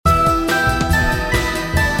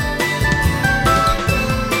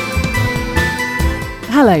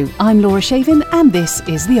Hello, I'm Laura Shavin and this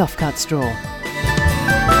is The Offcut Straw.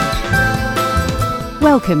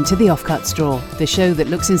 Welcome to The Offcut Straw, the show that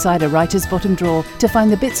looks inside a writer's bottom drawer to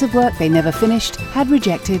find the bits of work they never finished, had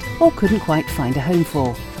rejected or couldn't quite find a home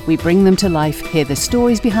for. We bring them to life, hear the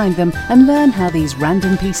stories behind them and learn how these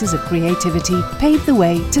random pieces of creativity paved the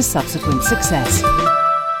way to subsequent success.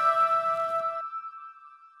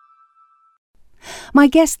 My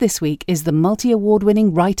guest this week is the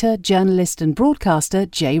multi-award-winning writer, journalist and broadcaster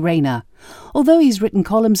Rayner. Although he's written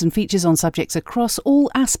columns and features on subjects across all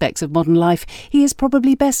aspects of modern life, he is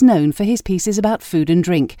probably best known for his pieces about food and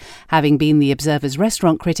drink, having been the Observer's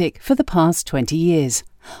restaurant critic for the past 20 years.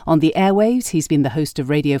 On the airwaves, he's been the host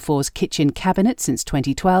of Radio 4's Kitchen Cabinet since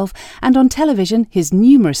 2012, and on television, his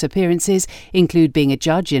numerous appearances include being a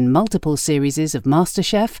judge in multiple series of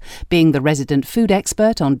MasterChef, being the resident food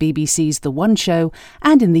expert on BBC's The One Show,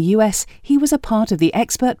 and in the US, he was a part of the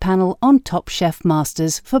expert panel on Top Chef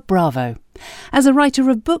Masters for Bravo. As a writer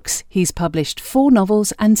of books, he's published 4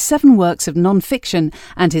 novels and 7 works of non-fiction,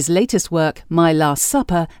 and his latest work, My Last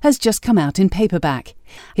Supper, has just come out in paperback.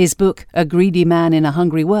 His book, A Greedy Man in a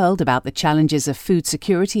Hungry World, about the challenges of food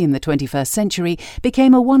security in the 21st century,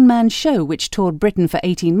 became a one-man show which toured Britain for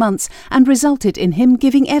 18 months and resulted in him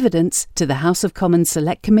giving evidence to the House of Commons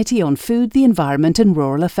Select Committee on Food, the Environment and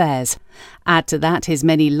Rural Affairs. Add to that his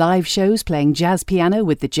many live shows playing jazz piano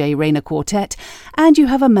with the Rayner Quartet, and you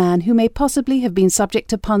have a man who may possibly have been subject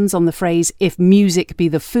to puns on the phrase, if music be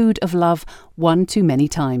the food of love, one too many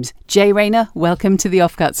times. Rayner, welcome to The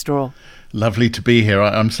Offcut Straw. Lovely to be here.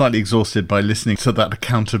 I'm slightly exhausted by listening to that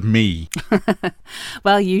account of me.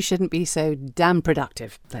 Well, you shouldn't be so damn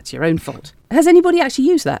productive. That's your own fault. Has anybody actually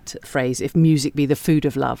used that phrase, if music be the food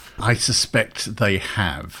of love? I suspect they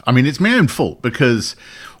have. I mean, it's my own fault because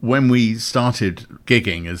when we started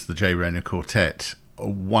gigging as the Rayner Quartet,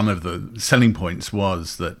 one of the selling points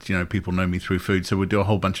was that, people know me through food, so we'd do a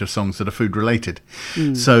whole bunch of songs that are food related.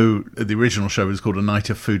 So the original show was called A Night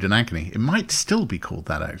of Food and Agony. It might still be called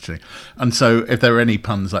that, actually. And so if there are any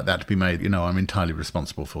puns like that to be made, I'm entirely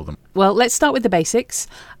responsible for them. Well, let's start with the basics.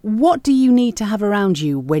 What do you need to have around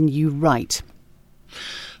you when you write?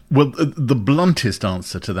 Well, the bluntest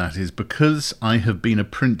answer to that is because I have been a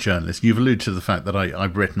print journalist. You've alluded to the fact that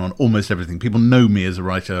I've written on almost everything. People know me as a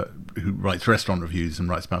writer who writes restaurant reviews and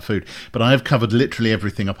writes about food, but I have covered literally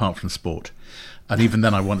everything apart from sport. And even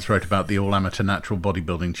then I once wrote about the all-amateur natural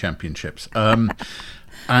bodybuilding championships.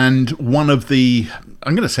 And one of the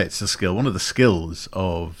skills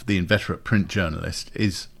of the inveterate print journalist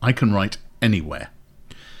is I can write anywhere.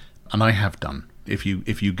 And I have done. If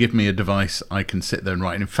you give me a device, I can sit there and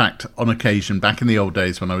write. And in fact, on occasion, back in the old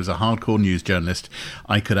days when I was a hardcore news journalist,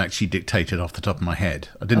 I could actually dictate it off the top of my head.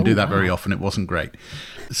 I didn't do that very often. It wasn't great.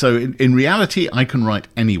 So in reality, I can write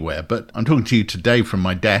anywhere. But I'm talking to you today from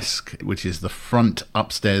my desk, which is the front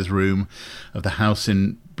upstairs room of the house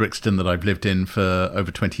in Brixton that I've lived in for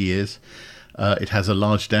over 20 years. It has a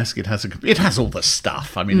large desk. It has all the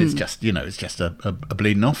stuff. I mean, it's just a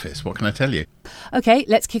bleeding office. What can I tell you? Okay,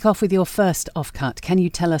 let's kick off with your first offcut. Can you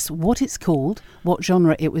tell us what it's called, what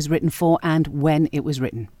genre it was written for, and when it was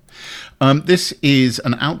written? This is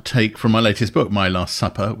an outtake from my latest book, My Last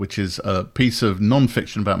Supper, which is a piece of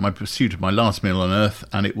non-fiction about my pursuit of my last meal on Earth,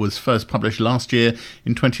 and it was first published last year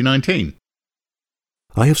in 2019.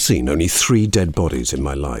 I have seen only 3 dead bodies in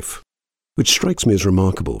my life, which strikes me as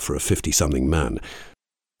remarkable for a 50-something man.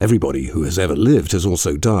 Everybody who has ever lived has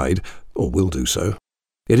also died, or will do so.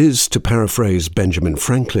 It is, to paraphrase Benjamin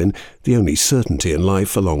Franklin, the only certainty in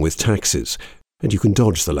life along with taxes, and you can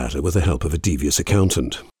dodge the latter with the help of a devious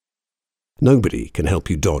accountant. Nobody can help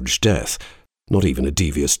you dodge death, not even a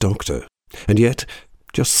devious doctor. And yet,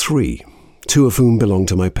 just 3, 2 of whom belong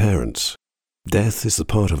to my parents. Death is the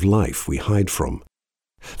part of life we hide from.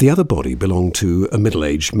 The other body belonged to a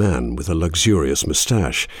middle-aged man with a luxurious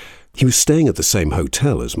moustache. He was staying at the same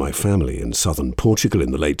hotel as my family in southern Portugal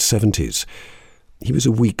in the late 70s. He was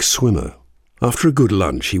a weak swimmer. After a good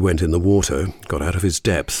lunch, he went in the water, got out of his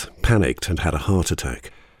depth, panicked and had a heart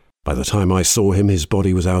attack. By the time I saw him, his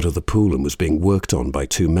body was out of the pool and was being worked on by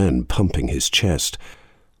 2 men pumping his chest.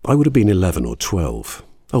 I would have been 11 or 12,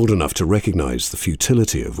 old enough to recognize the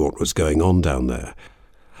futility of what was going on down there.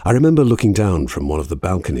 I remember looking down from one of the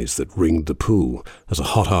balconies that ringed the pool as a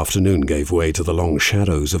hot afternoon gave way to the long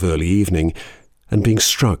shadows of early evening, and being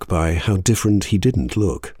struck by how different he didn't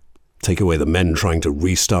look. Take away the men trying to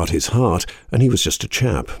restart his heart, and he was just a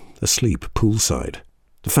chap, asleep poolside.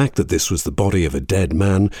 The fact that this was the body of a dead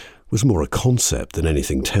man was more a concept than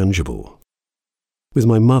anything tangible. With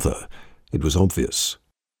my mother, it was obvious.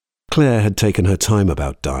 Claire had taken her time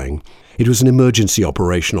about dying. It was an emergency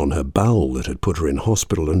operation on her bowel that had put her in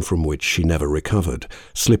hospital and from which she never recovered,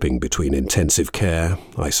 slipping between intensive care,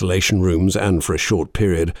 isolation rooms and, for a short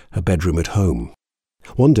period, a bedroom at home.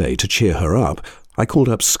 One day, to cheer her up, I called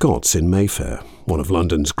up Scott's in Mayfair, one of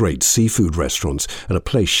London's great seafood restaurants and a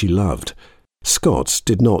place she loved. Scott's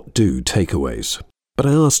did not do takeaways, but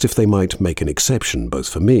I asked if they might make an exception both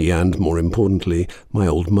for me and, more importantly, my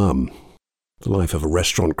old mum. The life of a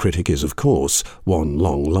restaurant critic is, of course, one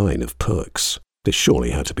long line of perks. There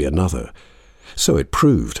surely had to be another. So it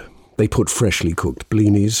proved. They put freshly cooked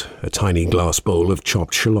blinis, a tiny glass bowl of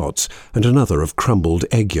chopped shallots, and another of crumbled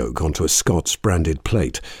egg yolk onto a Scott's branded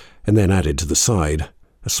plate, and then added to the side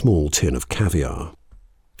a small tin of caviar.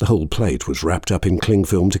 The whole plate was wrapped up in cling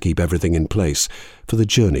film to keep everything in place for the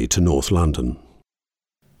journey to North London.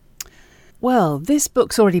 Well, this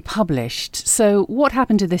book's already published, so what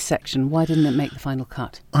happened to this section? Why didn't it make the final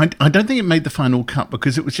cut? I don't think it made the final cut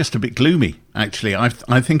because it was just a bit gloomy, actually. I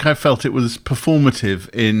think I felt it was performative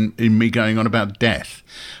in me going on about death.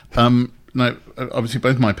 Now, obviously,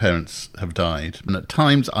 both my parents have died, and at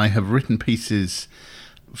times I have written pieces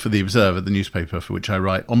for The Observer, the newspaper for which I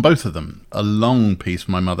write, on both of them. A long piece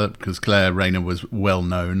for my mother, because Claire Rayner was well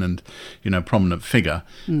known and, prominent figure,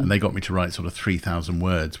 and they got me to write sort of 3,000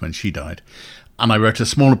 words when she died. And I wrote a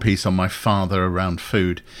smaller piece on my father around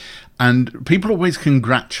food. And people always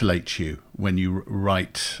congratulate you when you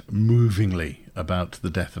write movingly about the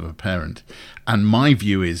death of a parent. And my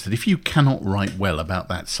view is that if you cannot write well about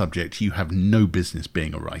that subject, you have no business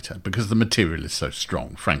being a writer, because the material is so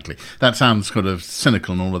strong, frankly. That sounds kind of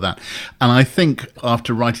cynical and all of that. And I think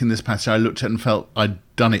after writing this passage, I looked at it and felt I'd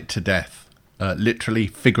done it to death. Literally,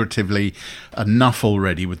 figuratively, enough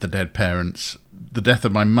already with the dead parents. The death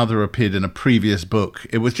of my mother appeared in a previous book.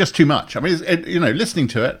 It was just too much. I mean, listening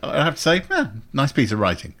to it, I have to say, nice piece of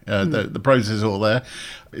writing. The prose is all there.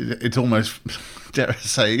 It's almost, dare I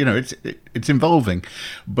say, it's involving.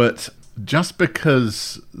 But just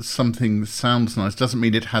because something sounds nice doesn't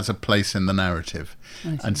mean it has a place in the narrative.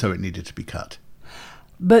 And so it needed to be cut.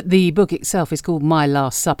 But the book itself is called My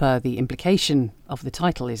Last Supper. The implication of the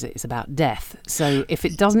title is it's about death. So if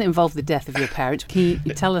it doesn't involve the death of your parent, can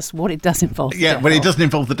you tell us what it does involve? It doesn't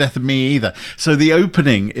involve the death of me either. So the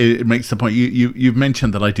opening, it makes the point. You've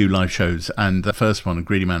mentioned that I do live shows, and the first one, A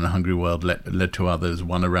Greedy Man in a Hungry World, led to others.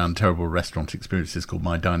 One around terrible restaurant experiences called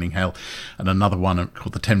My Dining Hell, and another one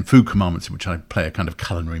called The 10 Food Commandments, in which I play a kind of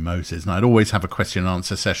culinary Moses. And I'd always have a question and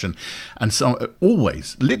answer session. And so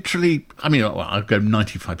always, literally, I'd go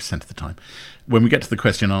 95% of the time. When we get to the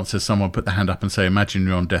question and answer, someone put their hand up and say, imagine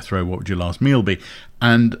you're on death row, what would your last meal be?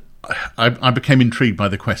 And I became intrigued by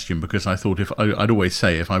the question, because I thought I'd always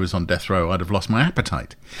say if I was on death row, I'd have lost my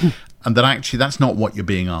appetite. And that actually that's not what you're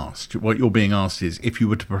being asked. What you're being asked is if you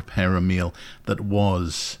were to prepare a meal that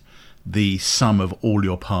was the sum of all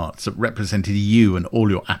your parts, that represented you and all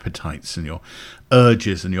your appetites and your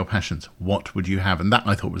urges and your passions, what would you have? And that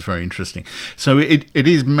I thought was very interesting. So it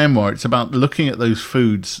is memoir. It's about looking at those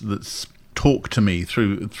foods that talk to me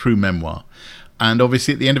through memoir. And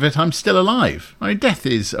obviously at the end of it, I'm still alive. I mean, death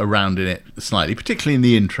is around in it slightly, particularly in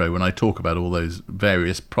the intro when I talk about all those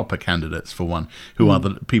various proper candidates for one, who are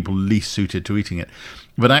the people least suited to eating it.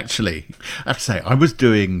 But actually, I have to say, I was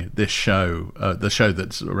doing this show, the show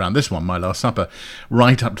that's around this one, My Last Supper,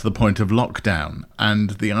 right up to the point of lockdown.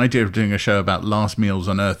 And the idea of doing a show about last meals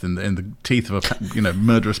on Earth in the teeth of a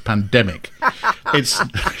murderous pandemic, it's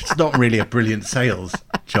not really a brilliant sales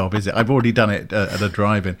job, is it? I've already done it at a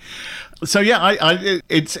drive-in. So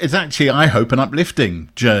it's actually, I hope, an uplifting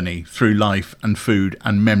journey through life and food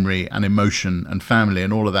and memory and emotion and family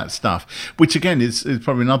and all of that stuff, which again is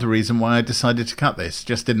probably another reason why I decided to cut this.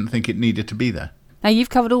 Just didn't think it needed to be there. Now, you've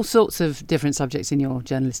covered all sorts of different subjects in your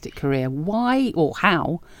journalistic career. Why or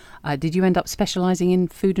how did you end up specialising in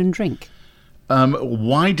food and drink?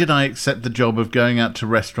 Why did I accept the job of going out to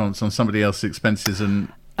restaurants on somebody else's expenses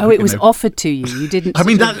and... Oh, it was offered to you. You didn't... I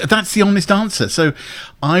mean, that's the honest answer. So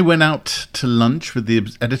I went out to lunch with the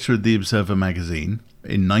editor of The Observer magazine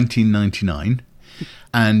in 1999,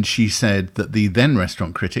 and she said that the then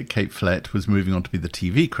restaurant critic, Kate Flett, was moving on to be the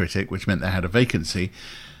TV critic, which meant they had a vacancy.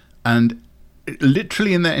 And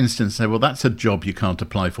literally in that instance, said, well, that's a job you can't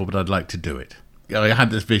apply for, but I'd like to do it. I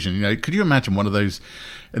had this vision, could you imagine one of those,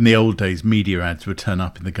 in the old days, media ads would turn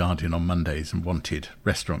up in The Guardian on Mondays and wanted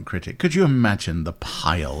restaurant critic. Could you imagine the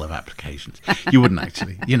pile of applications? You wouldn't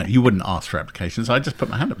actually, you wouldn't ask for applications. I just put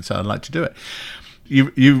my hand up and said I'd like to do it.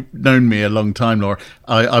 You've known me a long time, Laura.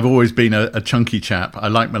 I've always been a chunky chap. I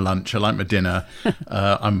like my lunch. I like my dinner.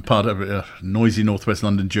 I'm part of a noisy northwest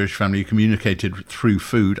London Jewish family who communicated through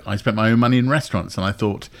food. I spent my own money in restaurants, and I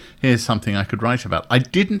thought, here's something I could write about. I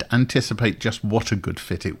didn't anticipate just what a good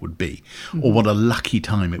fit it would be, or what a lucky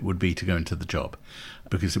time it would be to go into the job,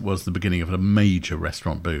 because it was the beginning of a major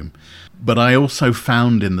restaurant boom. But I also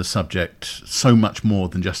found in the subject so much more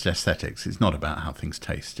than just aesthetics. It's not about how things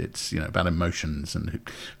taste. It's, about emotions and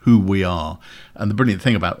who we are. And the brilliant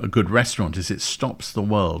thing about a good restaurant is it stops the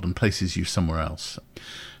world and places you somewhere else.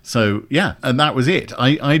 So, yeah, and that was it.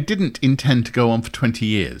 I didn't intend to go on for 20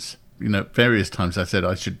 years. Various times I said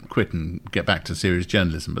I should quit and get back to serious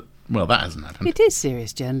journalism, but well, that hasn't happened. It is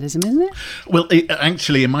serious journalism, isn't it? Well,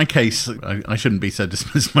 actually, in my case, I shouldn't be so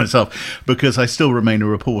dismissive myself, because I still remain a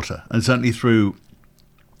reporter. And certainly through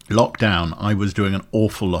lockdown, I was doing an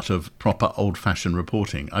awful lot of proper old-fashioned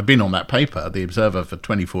reporting. I've been on that paper, The Observer, for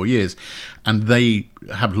 24 years, and they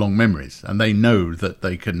have long memories, and they know that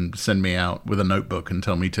they can send me out with a notebook and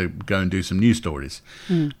tell me to go and do some news stories.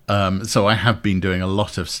 So I have been doing a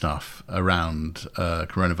lot of stuff around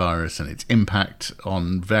coronavirus and its impact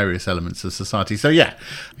on various elements of society. So yeah,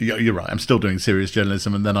 you're right. I'm still doing serious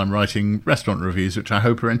journalism, and then I'm writing restaurant reviews, which I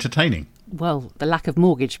hope are entertaining. Well, the lack of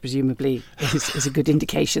mortgage, presumably, is a good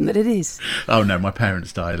indication that it is. Oh, no, my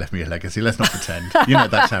parents died, left me a legacy. Let's not pretend.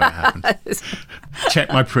 That's how it happened.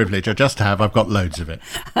 Check my privilege. I just have. I've got loads of it.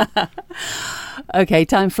 OK,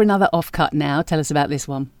 time for another off-cut now. Tell us about this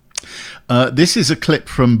one. This is a clip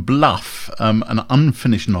from Bluff, an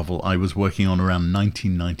unfinished novel I was working on around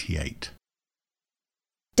 1998.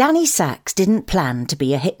 Danny Sachs didn't plan to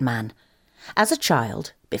be a hitman. As a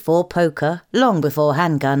child, before poker, long before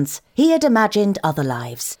handguns, he had imagined other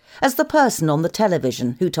lives, as the person on the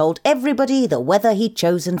television who told everybody the weather he'd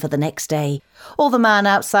chosen for the next day, or the man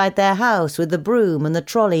outside their house with the broom and the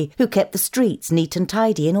trolley who kept the streets neat and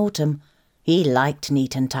tidy in autumn. He liked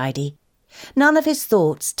neat and tidy. None of his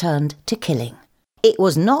thoughts turned to killing. It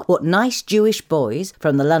was not what nice Jewish boys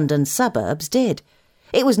from the London suburbs did.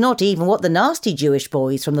 It was not even what the nasty Jewish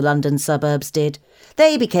boys from the London suburbs did.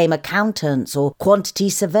 They became accountants or quantity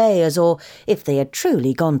surveyors or, if they had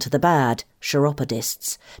truly gone to the bad,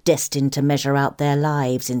 chiropodists, destined to measure out their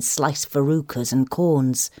lives in sliced verrucas and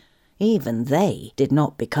corns. Even they did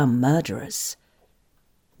not become murderers.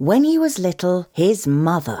 When he was little, his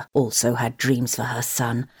mother also had dreams for her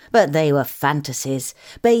son, but they were fantasies,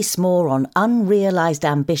 based more on unrealised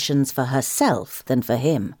ambitions for herself than for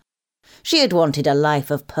him. She had wanted a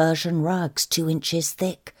life of Persian rugs 2 inches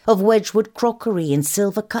thick, of Wedgwood crockery and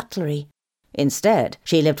silver cutlery. Instead,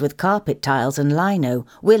 she lived with carpet tiles and lino,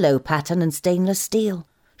 willow pattern and stainless steel.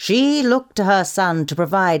 She looked to her son to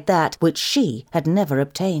provide that which she had never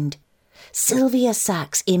obtained. Sylvia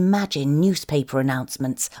Sachs imagined newspaper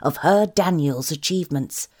announcements of her Daniel's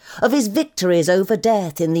achievements, of his victories over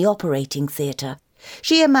death in the operating theatre.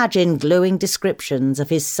 She imagined glowing descriptions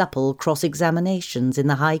of his supple cross-examinations in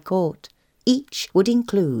the High Court. Each would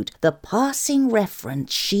include the passing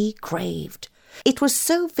reference she craved. It was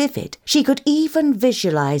so vivid she could even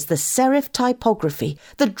visualise the serif typography,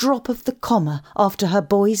 the drop of the comma after her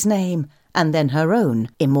boy's name, and then her own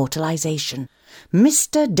immortalisation.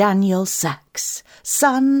 Mr. Daniel Sachs,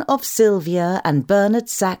 son of Sylvia and Bernard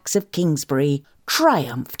Sachs of Kingsbury,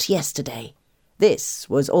 triumphed yesterday. This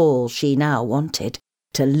was all she now wanted,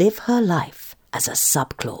 to live her life as a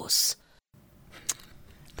subclause.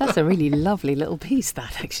 That's a really lovely little piece,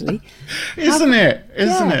 that, actually. Isn't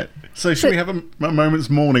it? So should we have a moment's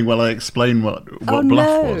mourning while I explain what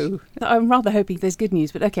Bluff was? I'm rather hoping there's good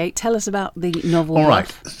news, but OK, tell us about the novel. All right,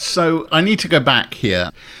 Bluff. so I need to go back here.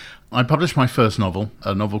 I published my first novel,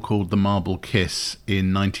 a novel called The Marble Kiss,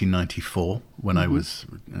 in 1994, when I was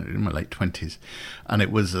in my late 20s. And it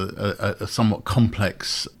was a somewhat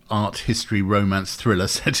complex art history romance thriller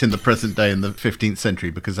set in the present day in the 15th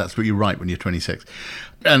century, because that's what you write when you're 26.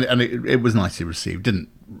 And it was nicely received. Didn't,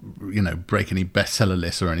 break any bestseller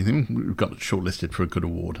lists or anything. We got shortlisted for a good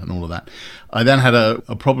award and all of that. I then had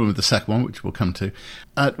a problem with the second one, which we'll come to.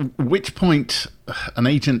 At which point, an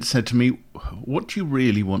agent said to me, "What do you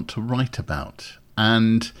really want to write about?"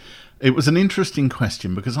 And it was an interesting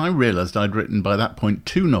question, because I realised I'd written by that point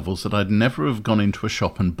 2 novels that I'd never have gone into a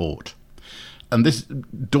shop and bought. And this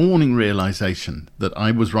dawning realisation that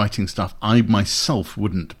I was writing stuff I myself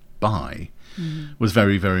wouldn't buy was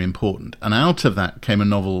very, very important. And out of that came a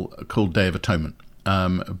novel called Day of Atonement,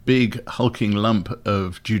 a big hulking lump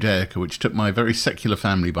of Judaica which took my very secular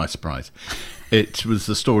family by surprise. It was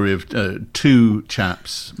the story of two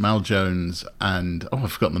chaps, Mal Jones and... Oh,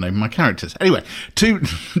 I've forgotten the name of my characters. Anyway, two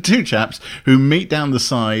chaps who meet down the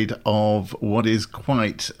side of what is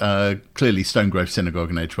quite clearly Stonegrove Synagogue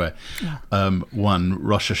in Edgware. One,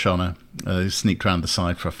 Rosh Hashanah, sneaked around the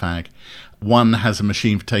side for a fag. One has a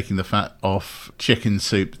machine for taking the fat off chicken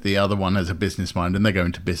soup. The other one has a business mind, and they go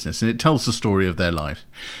into business. And it tells the story of their life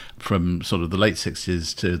from sort of the late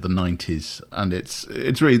 60s to the 90s. And it's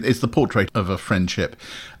the portrait of a friendship.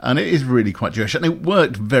 And it is really quite Jewish. And it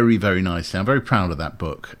worked very, very nicely. I'm very proud of that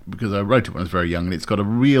book because I wrote it when I was very young, and it's got a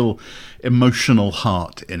real emotional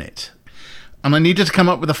heart in it. And I needed to come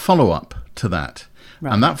up with a follow-up to that.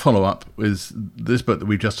 Right. And that follow-up is this book that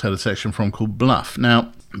we've just heard a section from called Bluff.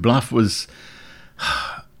 Now, Bluff was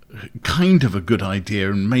kind of a good idea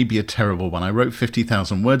and maybe a terrible one. I wrote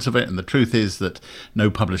 50,000 words of it, and the truth is that no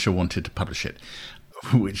publisher wanted to publish it,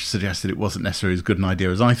 which suggested it wasn't necessarily as good an idea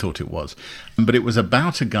as I thought it was. But it was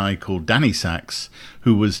about a guy called Danny Sachs,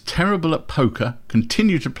 who was terrible at poker,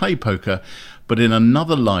 continued to play poker, but in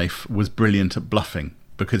another life was brilliant at bluffing,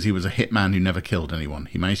 because he was a hitman who never killed anyone.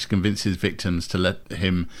 He managed to convince his victims to let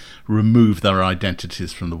him remove their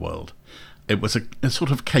identities from the world. It was a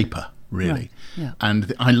sort of caper, really. Right, yeah.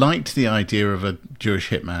 And I liked the idea of a Jewish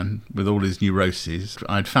hitman with all his neuroses.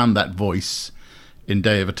 I'd found that voice in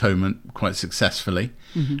Day of Atonement quite successfully.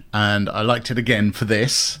 Mm-hmm. And I liked it again for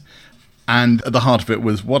this. And at the heart of it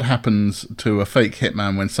was what happens to a fake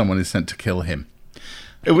hitman when someone is sent to kill him.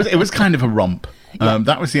 It was kind of a romp. Yeah.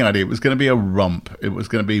 That was the idea. It was going to be a romp. It was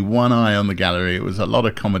going to be one eye on the gallery. It was a lot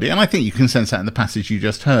of comedy. And I think you can sense that in the passage you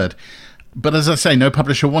just heard. But as I say, no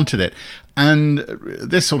publisher wanted it. And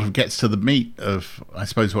this sort of gets to the meat of, I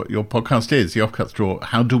suppose, what your podcast is, the Offcuts Drawer.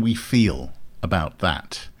 How do we feel about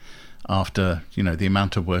that after, the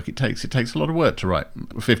amount of work it takes? It takes a lot of work to write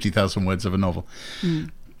 50,000 words of a novel.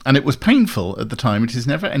 Mm. And it was painful at the time. It is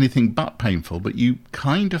never anything but painful, but you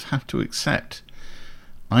kind of have to accept,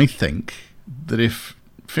 I think, that if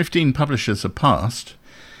 15 publishers are passed,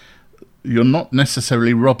 you're not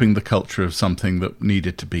necessarily robbing the culture of something that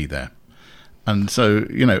needed to be there. And so,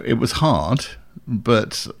 it was hard,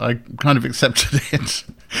 but I kind of accepted it.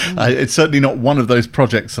 It's certainly not one of those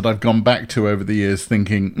projects that I've gone back to over the years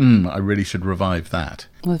thinking, I really should revive that.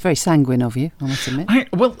 Well, it's very sanguine of you, I must admit. I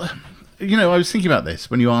was thinking about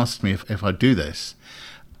this when you asked me if I do this.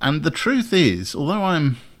 And the truth is, although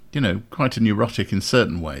I'm, quite a neurotic in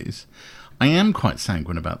certain ways, I am quite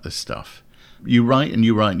sanguine about this stuff. You write and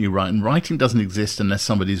you write and you write, and writing doesn't exist unless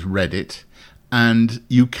somebody's read it. And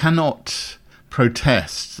you cannot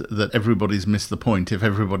protest that everybody's missed the point if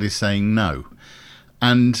everybody's saying no.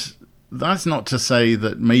 And that's not to say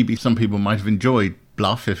that maybe some people might have enjoyed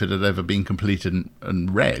Bluff if it had ever been completed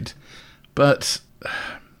and read, but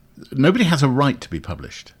nobody has a right to be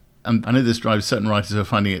published. And I know this drives certain writers who are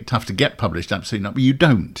finding it tough to get published, absolutely not, but you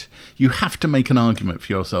don't. You have to make an argument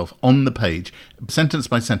for yourself on the page, sentence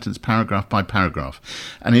by sentence, paragraph by paragraph.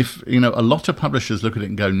 And if, a lot of publishers look at it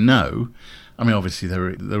and go, no, I mean, obviously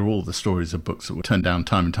there are all the stories of books that were turned down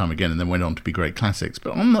time and time again and then went on to be great classics.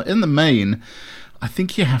 But in the main, I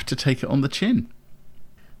think you have to take it on the chin.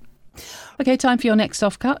 OK, time for your next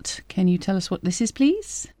offcut. Can you tell us what this is,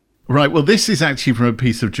 please? Right, well, this is actually from a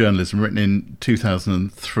piece of journalism written in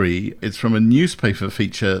 2003. It's from a newspaper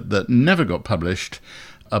feature that never got published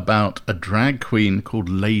about a drag queen called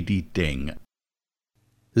Lady Ding.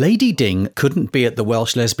 Lady Ding couldn't be at the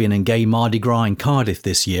Welsh Lesbian and Gay Mardi Gras in Cardiff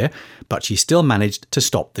this year, but she still managed to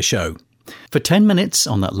stop the show. For 10 minutes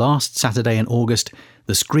on that last Saturday in August,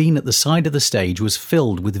 the screen at the side of the stage was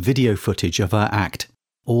filled with video footage of her act,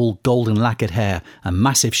 all golden lacquered hair and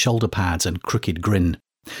massive shoulder pads and crooked grin.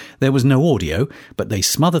 There was no audio, but they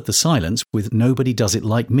smothered the silence with Nobody Does It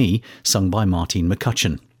Like Me, sung by Martine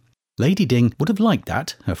McCutcheon. Lady Ding would have liked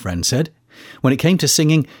that, her friend said. When it came to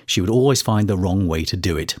singing, she would always find the wrong way to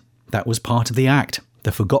do it. That was part of the act,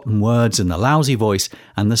 the forgotten words and the lousy voice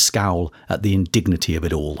and the scowl at the indignity of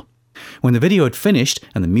it all. When the video had finished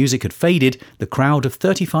and the music had faded, the crowd of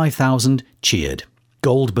 35,000 cheered.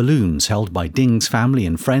 Gold balloons held by Ding's family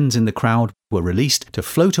and friends in the crowd were released to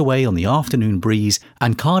float away on the afternoon breeze,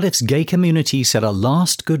 and Cardiff's gay community said a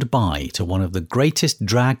last goodbye to one of the greatest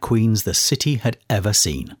drag queens the city had ever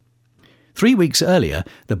seen. 3 weeks earlier,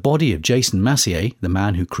 the body of Jason Massier, the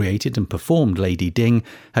man who created and performed Lady Ding,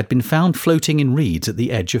 had been found floating in reeds at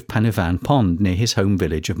the edge of Panavan Pond near his home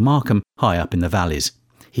village of Markham, high up in the valleys.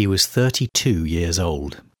 He was 32 years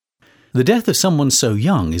old. The death of someone so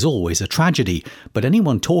young is always a tragedy, but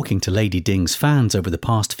anyone talking to Lady Ding's fans over the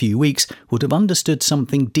past few weeks would have understood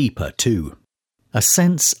something deeper too. A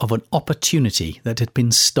sense of an opportunity that had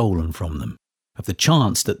been stolen from them. of the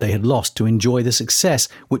chance that they had lost to enjoy the success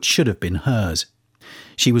which should have been hers.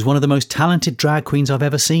 "She was one of the most talented drag queens I've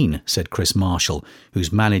ever seen," said Chris Marshall,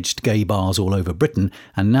 who's managed gay bars all over Britain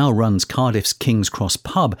and now runs Cardiff's King's Cross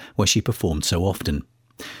pub where she performed so often.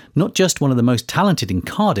 Not just one of the most talented in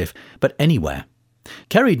Cardiff, but anywhere.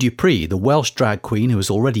 Kerry Dupree, the Welsh drag queen who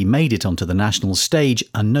has already made it onto the national stage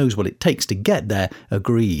and knows what it takes to get there,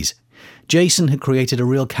 agrees. Jason had created a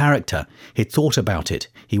real character. He'd thought about it.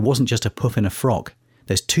 He wasn't just a puff in a frock.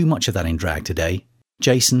 There's too much of that in drag today.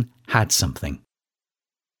 Jason had something.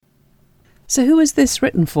 So who was this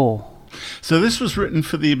written for? So this was written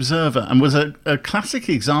for The Observer and was a classic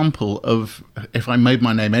example of, if I made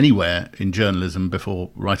my name anywhere in journalism before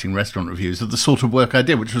writing restaurant reviews, of the sort of work I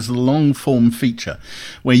did, which was a long-form feature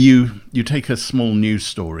where you take a small news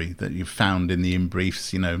story that you found in the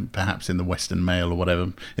in-briefs, perhaps in the Western Mail or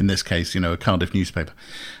whatever, in this case, a Cardiff newspaper,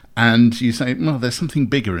 and you say, well, there's something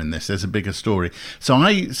bigger in this, there's a bigger story. So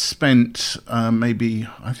I spent maybe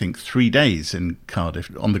 3 days in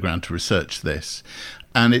Cardiff on the ground to research this.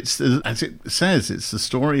 And it's, as it says, it's the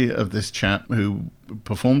story of this chap who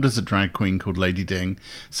performed as a drag queen called Lady Ding,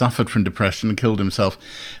 suffered from depression and killed himself.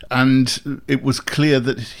 And it was clear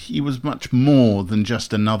that he was much more than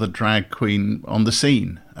just another drag queen on the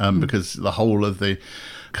scene, because the whole of the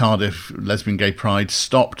Cardiff Lesbian Gay Pride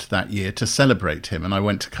stopped that year to celebrate him. And I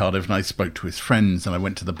went to Cardiff and I spoke to his friends and I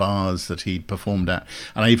went to the bars that he'd performed at.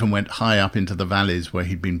 And I even went high up into the valleys where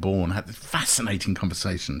he'd been born, had fascinating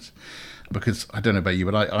conversations. Because I don't know about you,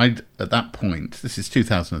 but I at that point, this is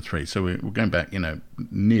 2003, so we're going back,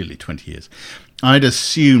 nearly 20 years. I'd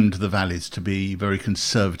assumed the valleys to be very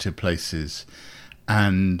conservative places,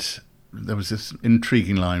 and there was this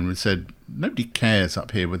intriguing line where it said, "Nobody cares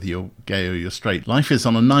up here whether you're gay or you're straight. Life is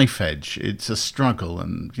on a knife edge. It's a struggle,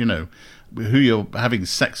 and who you're having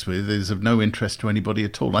sex with is of no interest to anybody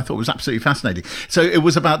at all." I thought it was absolutely fascinating. So it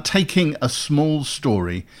was about taking a small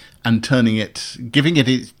story and giving it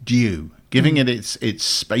its due, giving it its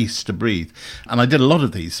space to breathe. And I did a lot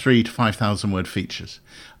of these 3,000 to 5,000 word features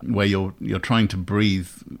where you're trying to breathe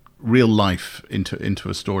real life into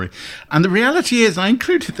a story. And the reality is I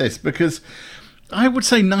included this because I would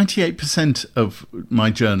say 98% of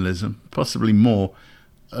my journalism, possibly more,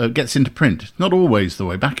 gets into print. Not always the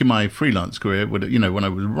way. Back in my freelance career, when I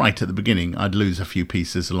was right at the beginning, I'd lose a few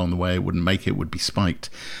pieces along the way. I wouldn't make it, would be spiked.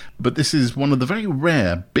 But this is one of the very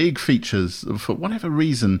rare big features that, for whatever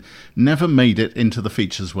reason, never made it into the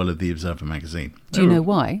features well of the Observer magazine. Do you know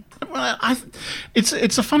why? Well,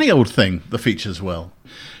 it's a funny old thing, the features well.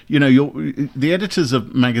 The editors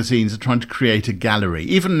of magazines are trying to create a gallery.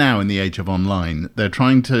 Even now, in the age of online, they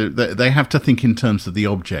have to think in terms of the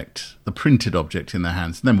object, the printed object in their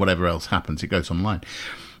hands, and then whatever else happens, it goes online.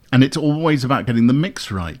 And it's always about getting the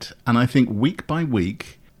mix right. And I think week by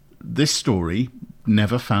week, this story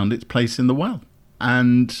never found its place in the well.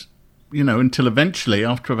 And, until eventually,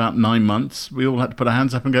 after about 9 months, we all had to put our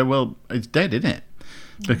hands up and go, well, it's dead, isn't it?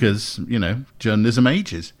 Because, journalism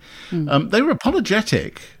ages. They were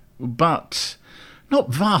apologetic, but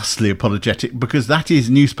not vastly apologetic, because that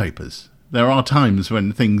is newspapers. There are times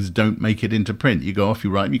when things don't make it into print. You go off,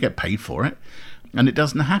 you write, and you get paid for it, and it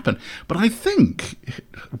doesn't happen. But I think,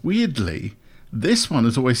 weirdly, this one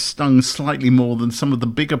has always stung slightly more than some of the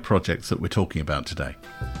bigger projects that we're talking about today.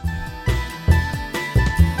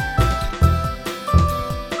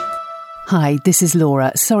 Hi, this is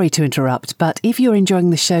Laura. Sorry to interrupt, but if you're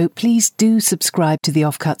enjoying the show, please do subscribe to The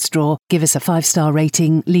Offcut Straw. Give us a 5-star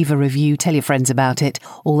rating, leave a review, tell your friends about it.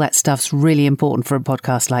 All that stuff's really important for a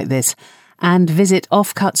podcast like this. And visit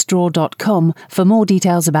offcutstraw.com for more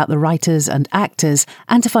details about the writers and actors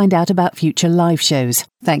and to find out about future live shows.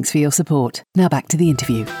 Thanks for your support. Now back to the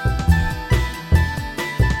interview.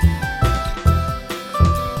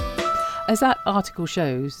 As that article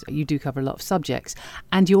shows, you do cover a lot of subjects,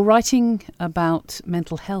 and you're writing about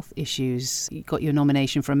mental health issues. You got your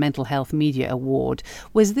nomination for a Mental Health Media Award.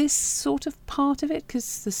 Was this sort of part of it,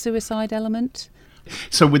 because the suicide element?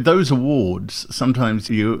 So with those awards, sometimes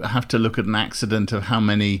you have to look at an accident of how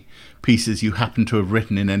many pieces you happen to have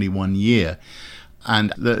written in any one year.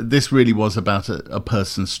 And this really was about a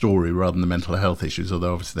person's story rather than the mental health issues,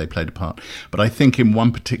 although obviously they played a part. But I think in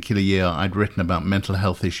one particular year, I'd written about mental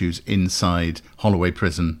health issues inside Holloway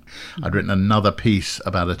Prison. I'd written another piece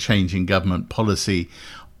about a change in government policy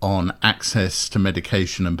on access to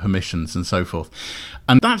medication and permissions and so forth.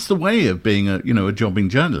 And that's the way of being a jobbing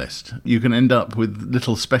journalist. You can end up with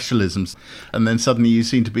little specialisms, and then suddenly you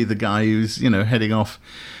seem to be the guy who's, heading off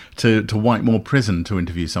to Whitemoor Prison to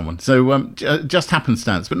interview someone. So just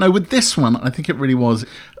happenstance. But no, with this one, I think it really was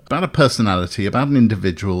about a personality, about an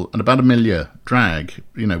individual, and about a milieu, drag.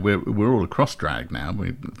 You know, we're all across drag now,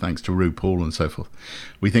 thanks to RuPaul and so forth.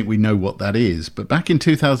 We think we know what that is. But back in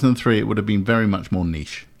 2003, it would have been very much more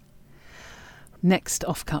niche. Next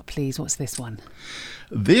off-cut, please. What's this one?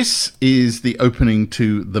 This is the opening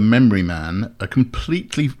to The Memory Man, a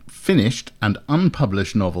completely finished and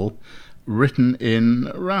unpublished novel written in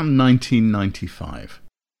around 1995.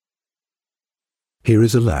 Here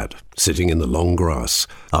is a lad, sitting in the long grass,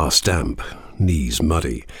 arse damp, knees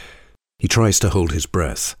muddy. He tries to hold his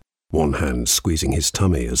breath, one hand squeezing his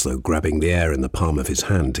tummy as though grabbing the air in the palm of his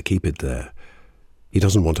hand to keep it there. He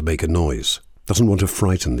doesn't want to make a noise, doesn't want to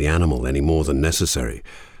frighten the animal any more than necessary.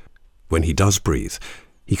 When he does breathe,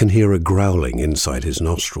 he can hear a growling inside his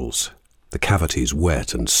nostrils, the cavities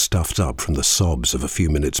wet and stuffed up from the sobs of a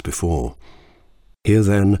few minutes before. Here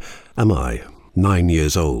then am I, 9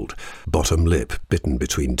 years old, bottom lip bitten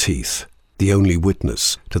between teeth, the only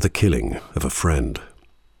witness to the killing of a friend.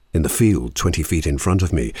 In the field 20 feet in front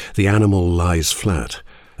of me, the animal lies flat,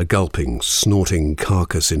 a gulping, snorting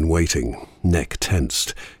carcass in waiting, neck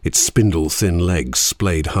tensed, its spindle-thin legs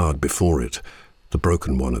splayed hard before it, the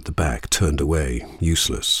broken one at the back turned away,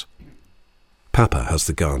 useless. Papa has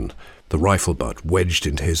the gun, the rifle butt wedged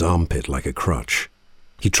into his armpit like a crutch.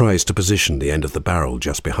 He tries to position the end of the barrel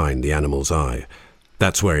just behind the animal's eye.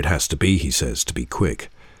 That's where it has to be, he says, to be quick.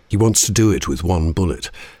 He wants to do it with one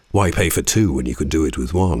bullet. Why pay for two when you can do it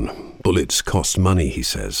with one? Bullets cost money, he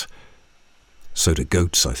says. So do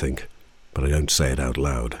goats, I think, but I don't say it out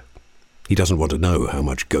loud. He doesn't want to know how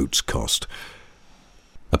much goats cost.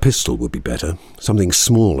 A pistol would be better, something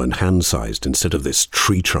small and hand-sized instead of this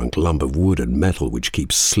tree-trunk lump of wood and metal which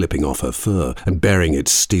keeps slipping off her fur and burying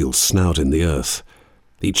its steel snout in the earth.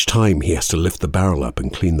 Each time he has to lift the barrel up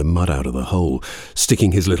and clean the mud out of the hole,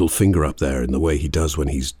 sticking his little finger up there in the way he does when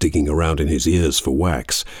he's digging around in his ears for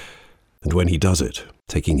wax. And when he does it,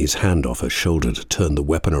 taking his hand off her shoulder to turn the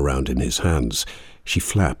weapon around in his hands, she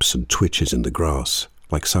flaps and twitches in the grass,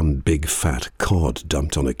 like some big fat cod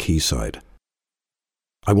dumped on a quayside.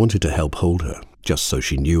 I wanted to help hold her, just so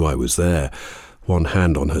she knew I was there, one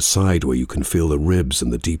hand on her side where you can feel the ribs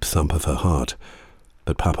and the deep thump of her heart.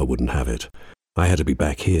 But Papa wouldn't have it. I had to be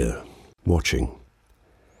back here, watching.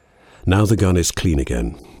 Now the gun is clean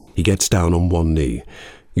again. He gets down on one knee,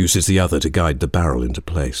 uses the other to guide the barrel into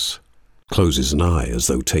place, closes an eye as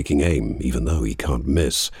though taking aim, even though he can't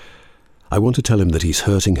miss. I want to tell him that he's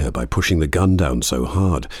hurting her by pushing the gun down so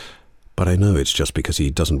hard, but I know it's just because he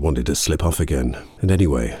doesn't want it to slip off again. And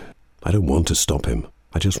anyway, I don't want to stop him.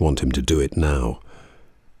 I just want him to do it now.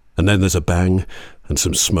 And then there's a bang and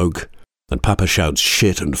some smoke, and Papa shouts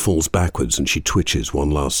shit and falls backwards, and she twitches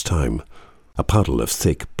one last time. A puddle of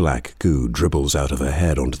thick black goo dribbles out of her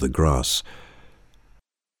head onto the grass.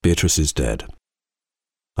 Beatrice is dead.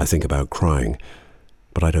 I think about crying,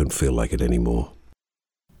 but I don't feel like it anymore.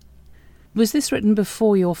 Was this written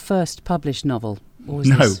before your first published novel? Or was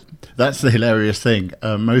No, that's the hilarious thing.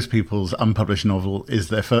 Most people's unpublished novel is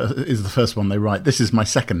the first one they write. This is my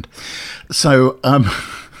second. So,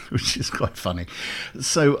 which is quite funny.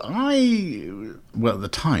 So at the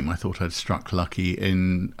time, I thought I'd struck lucky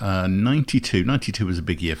in 92. 92 was a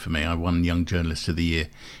big year for me. I won Young Journalist of the Year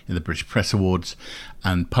in the British Press Awards,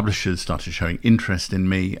 and publishers started showing interest in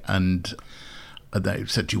me, and they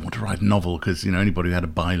said, do you want to write a novel? Because, anybody who had a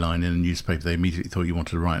byline in a newspaper, they immediately thought you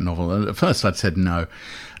wanted to write a novel. And at first I'd said no.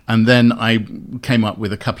 And then I came up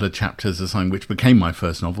with a couple of chapters of something which became my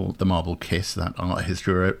first novel, The Marble Kiss, that art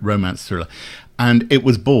history romance thriller. And it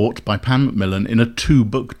was bought by Pan Macmillan in a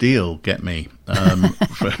 2-book deal, get me,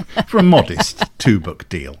 for a modest 2-book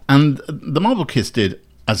deal. And The Marble Kiss did,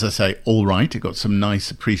 as I say, all right. It got some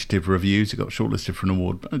nice appreciative reviews. It got shortlisted for an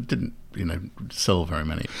award, but it didn't, sell very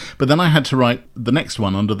many. But then I had to write the next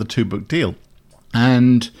one under the 2-book deal.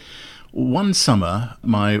 And one summer,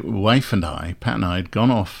 my wife and I, Pat and I, had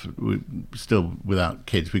gone off, still without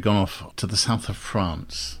kids, we'd gone off to the south of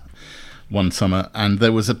France one summer, and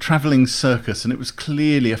there was a travelling circus, and it was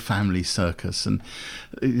clearly a family circus, and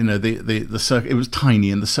the circus, it was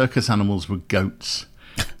tiny, and the circus animals were goats.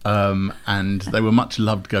 And they were much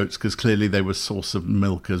loved goats because clearly they were a source of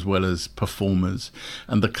milk as well as performers.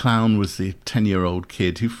 And the clown was the 10-year-old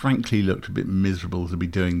kid who frankly looked a bit miserable to be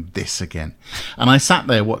doing this again. And I sat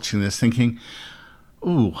there watching this thinking,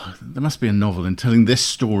 oh, there must be a novel in telling this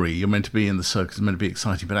story. You're meant to be in the circus, it's meant to be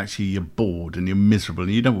exciting, but actually you're bored and you're miserable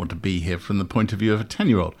and you don't want to be here from the point of view of a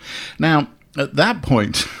 10-year-old. Now, at that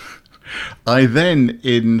point, I then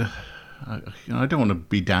I don't want to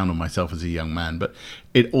be down on myself as a young man, but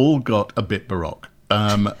it all got a bit baroque.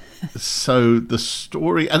 So the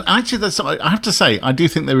story, and actually, I have to say, I do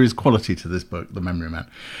think there is quality to this book, The Memory Man.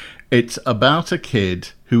 It's about a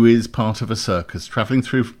kid who is part of a circus travelling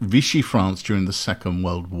through Vichy France during the Second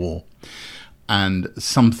World War. And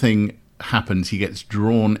something happens. He gets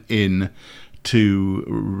drawn in to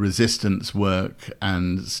resistance work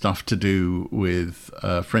and stuff to do with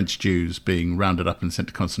French Jews being rounded up and sent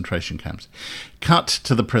to concentration camps. Cut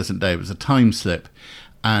to the present day. It was a time slip.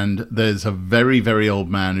 And there's a very, very old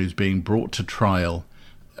man who's being brought to trial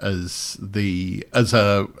as a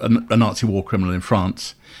Nazi war criminal in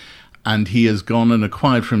France. And he has gone and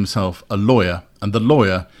acquired for himself a lawyer, and the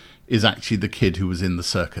lawyer is actually the kid who was in the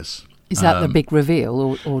circus. Is that the big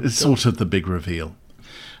reveal? It's sort of the big reveal.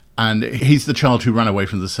 And he's the child who ran away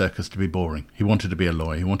from the circus to be boring. He wanted to be a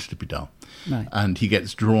lawyer. He wanted to be dull. Right. And he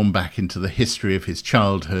gets drawn back into the history of his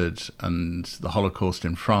childhood and the Holocaust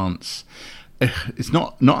in France. It's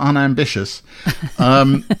not unambitious.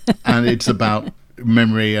 And it's about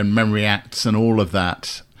memory and memory acts and all of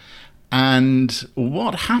that. And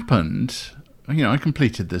what happened, I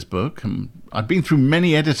completed this book. And I'd been through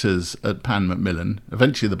many editors at Pan Macmillan.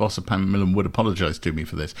 Eventually, the boss of Pan Macmillan would apologise to me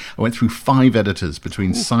for this. I went through 5 editors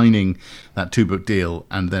between signing that 2-book deal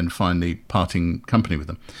and then finally parting company with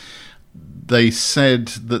them. They said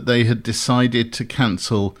that they had decided to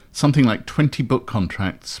cancel something like 20 book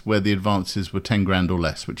contracts where the advances were 10 grand or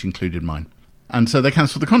less, which included mine. And so they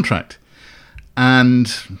cancelled the contract.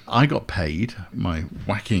 And I got paid my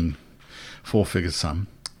whacking 4-figure sum,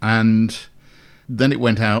 and then it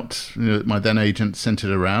went out. My then agent sent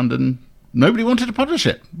it around, and nobody wanted to publish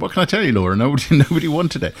it. What can I tell you, Laura? Nobody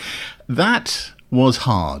wanted it. That was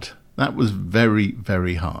hard. That was very,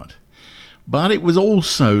 very hard. But it was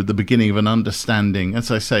also the beginning of an understanding. As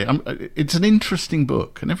I say, it's an interesting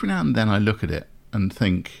book, and every now and then I look at it and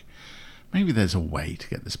think, maybe there's a way to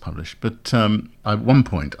get this published. But at one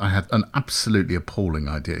point, I had an absolutely appalling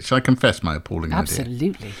idea. Shall I confess my appalling idea?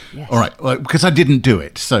 Absolutely, yes. All right, well, because I didn't do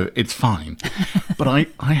it, so it's fine. But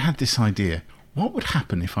I had this idea. What would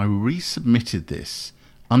happen if I resubmitted this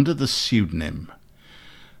under the pseudonym,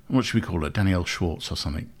 what should we call her, Danielle Schwartz or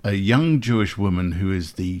something, a young Jewish woman who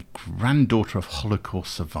is the granddaughter of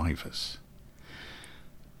Holocaust survivors,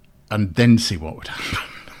 and then see what would happen?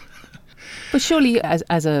 But surely,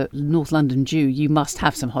 as a North London Jew, you must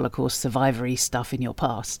have some Holocaust survivory stuff in your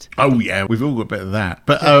past. Oh, yeah, we've all got a bit of that.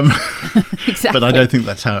 But, Exactly. But I don't think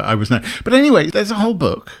that's how I was known. But anyway, there's a whole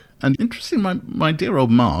book. And interesting, my dear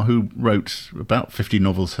old Ma, who wrote about 50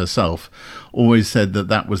 novels herself, always said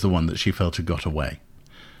that was the one that she felt had got away.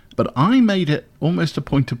 But I made it almost a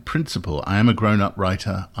point of principle. I am a grown-up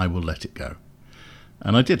writer. I will let it go.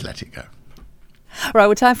 And I did let it go. Right,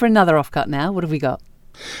 we're time for another offcut now. What have we got?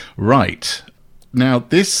 Right. Now,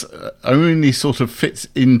 this only sort of fits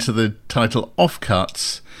into the title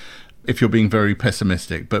Offcuts if you're being very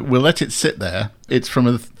pessimistic, but we'll let it sit there. It's from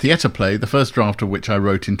a theatre play, the first draft of which I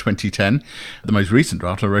wrote in 2010. The most recent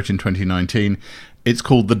draft I wrote in 2019. It's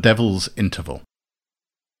called The Devil's Interval.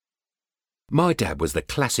 My dad was the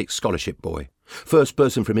classic scholarship boy. First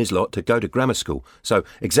person from his lot to go to grammar school, so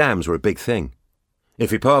exams were a big thing.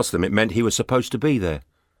 If he passed them, it meant he was supposed to be there.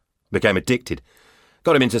 Became addicted.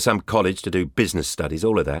 Got him into some college to do business studies,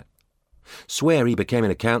 all of that. Swear he became an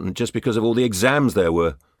accountant just because of all the exams there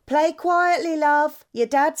were. Play quietly, love. Your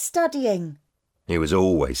dad's studying. He was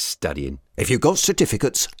always studying. If you've got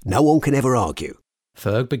certificates, no one can ever argue.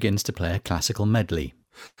 Ferg begins to play a classical medley.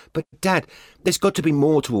 But, Dad, there's got to be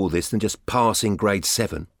more to all this than just passing grade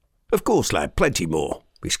 7. Of course, lad, plenty more.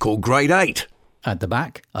 It's called grade 8. At the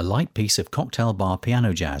back, a light piece of cocktail bar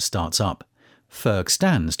piano jazz starts up. Ferg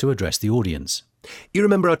stands to address the audience. You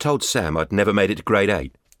remember I told Sam I'd never made it to grade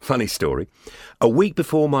 8? Funny story. A week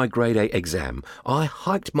before my grade 8 exam, I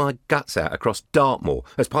hiked my guts out across Dartmoor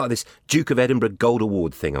as part of this Duke of Edinburgh Gold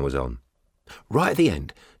Award thing I was on. Right at the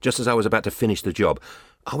end, just as I was about to finish the job,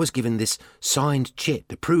 I was given this signed chit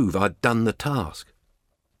to prove I'd done the task.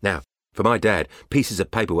 Now, for my dad, pieces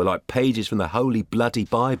of paper were like pages from the Holy Bloody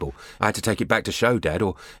Bible. I had to take it back to show Dad,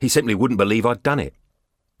 or he simply wouldn't believe I'd done it.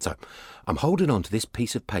 So, I'm holding on to this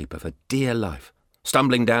piece of paper for dear life,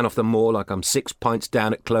 stumbling down off the moor like I'm 6 pints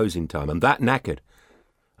down at closing time. I'm that knackered.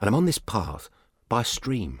 And I'm on this path by a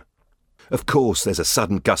stream. Of course, there's a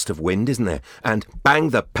sudden gust of wind, isn't there? And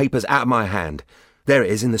bang, the paper's out of my hand. There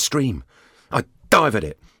it is in the stream. I dive at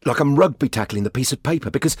it, like I'm rugby tackling the piece of paper,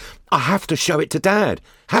 because I have to show it to Dad.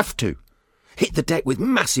 Have to. Hit the deck with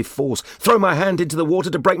massive force, throw my hand into the water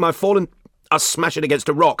to break my fall, and I smash it against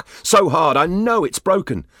a rock so hard I know it's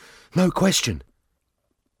broken. No question.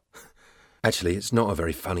 Actually, it's not a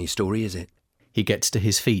very funny story, is it? He gets to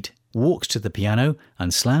his feet. walks to the piano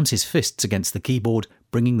and slams his fists against the keyboard,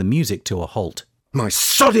 bringing the music to a halt. My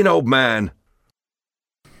sodding old man!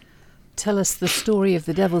 Tell us the story of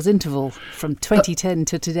the Devil's Interval from 2010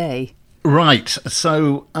 to today. Right.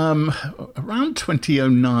 So around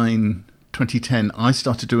 2009, 2010, I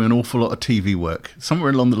started doing an awful lot of TV work.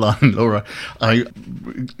 Somewhere along the line, Laura, I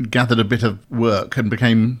gathered a bit of work and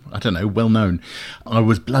became, I don't know, well known. I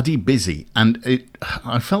was bloody busy, and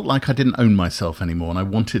I felt like I didn't own myself anymore, and I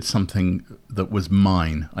wanted something that was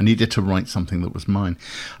mine. I needed to write something that was mine.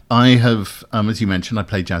 I have, as you mentioned, I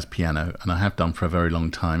play jazz piano, and I have done for a very long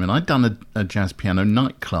time, and I'd done a jazz piano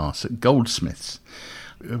night class at Goldsmiths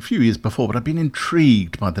a few years before, but I've been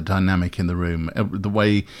intrigued by the dynamic in the room, the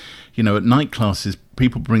way, at night classes,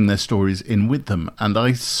 people bring their stories in with them, and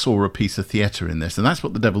I saw a piece of theatre in this, and that's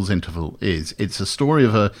what The Devil's Interval is. It's a story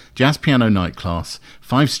of a jazz piano night class,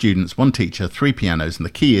 5 students, 1 teacher, 3 pianos, and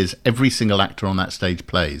the key is every single actor on that stage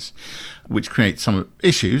plays, which creates some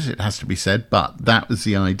issues, it has to be said, but that was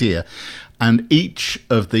the idea. And each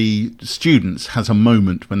of the students has a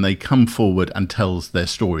moment when they come forward and tells their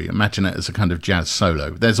story. Imagine it as a kind of jazz solo.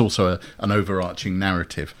 There's also an overarching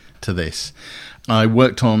narrative to this. I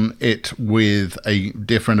worked on it with a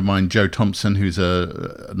dear friend of mine, Joe Thompson, who's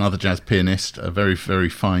another jazz pianist, a very, very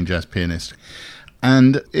fine jazz pianist.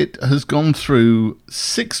 And it has gone through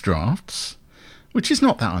 6 drafts, which is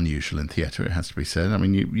not that unusual in theatre, it has to be said. I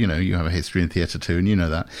mean, you have a history in theatre too, and you know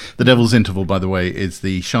that. The Devil's Interval, by the way, is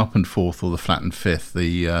the sharpened 4th or the flattened 5th.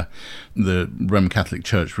 The Roman Catholic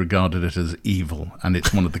Church regarded it as evil, and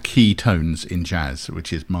it's one of the key tones in jazz,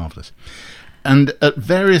 which is marvellous. And at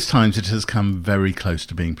various times it has come very close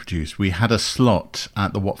to being produced. We had a slot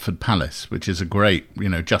at the Watford Palace, which is a great,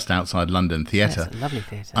 just outside London theatre. Yes, a lovely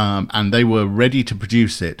theatre. And they were ready to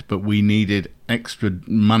produce it, but we needed extra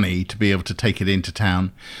money to be able to take it into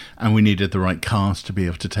town, and we needed the right cast to be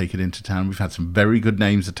able to take it into town. We've had some very good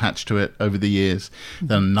names attached to it over the years.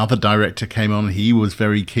 Then another director came on, he was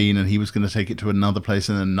very keen, and he was going to take it to another place,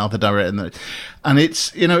 and another director, and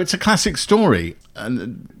it's it's a classic story,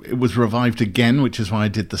 and it was revived again, which is why I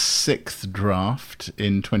did the 6th draft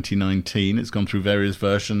in 2019. It's gone through various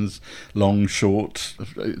versions, long, short,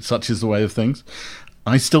 such is the way of things.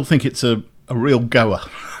 I still think it's a real goer.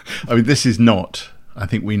 I mean, this is not, I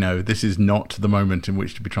think we know, this is not the moment in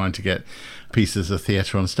which to be trying to get pieces of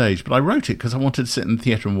theatre on stage. But I wrote it because I wanted to sit in the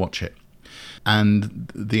theatre and watch it.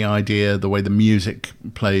 And the idea, the way the music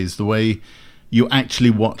plays, the way you actually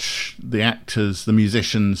watch the actors, the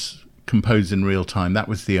musicians compose in real time, that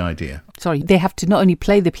was the idea. Sorry, they have to not only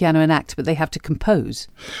play the piano and act, but they have to compose.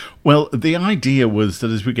 Well, the idea was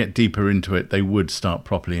that as we get deeper into it, they would start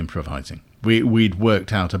properly improvising. We'd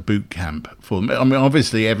worked out a boot camp for them. I mean,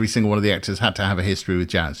 obviously, every single one of the actors had to have a history with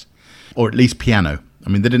jazz, or at least piano. I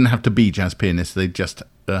mean, they didn't have to be jazz pianists. They just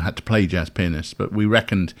had to play jazz pianists. But we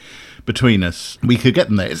reckoned between us we could get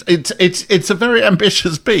them there. It's a very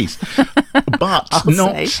ambitious piece, but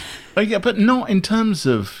but not in terms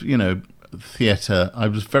of theatre. I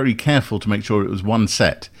was very careful to make sure it was one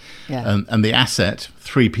set. Yeah. And the asset,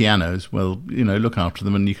 3 pianos, well, look after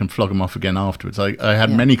them and you can flog them off again afterwards. I had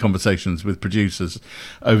many conversations with producers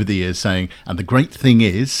over the years saying, and the great thing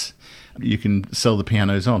is, you can sell the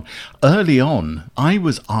pianos on. Early on, I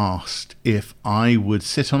was asked if I would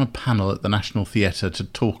sit on a panel at the National Theatre to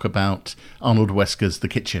talk about Arnold Wesker's The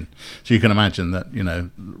Kitchen. So you can imagine that,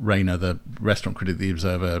 Rayner, the restaurant critic of The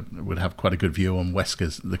Observer, would have quite a good view on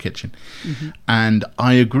Wesker's The Kitchen. Mm-hmm. And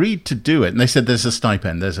I agreed to do it. And they said, there's a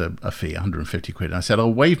stipend, there's a fee, 150 quid. And I said,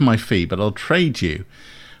 I'll waive my fee, but I'll trade you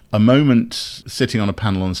a moment sitting on a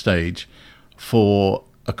panel on stage for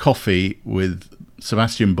a coffee with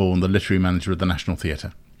Sebastian Bourne, the literary manager of the National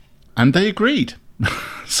Theatre. And they agreed.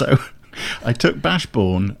 So I took Bash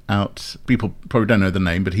Bourne out. People probably don't know the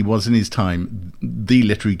name, but he was in his time the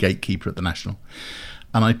literary gatekeeper at the National.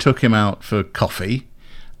 And I took him out for coffee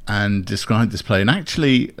and described this play. And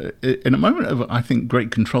actually, in a moment of, I think,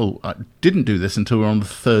 great control, I didn't do this until we were on the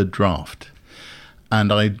 3rd draft. And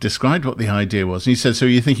I described what the idea was. And he said, so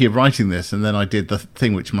you're thinking of writing this? And then I did the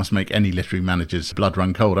thing which must make any literary manager's blood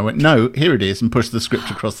run cold. I went, no, here it is, and pushed the script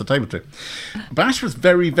across the table to him. Bash was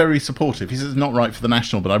very, very supportive. He said, it's not right for the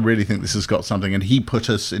National, but I really think this has got something. And he put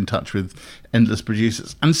us in touch with endless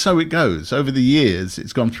producers. And so it goes. Over the years,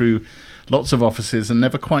 it's gone through lots of offices and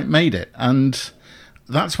never quite made it. And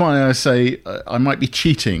that's why I say I might be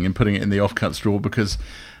cheating in putting it in the offcuts drawer, because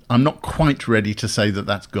I'm not quite ready to say that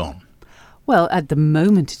that's gone. Well, at the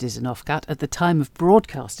moment it is an offcut. At the time of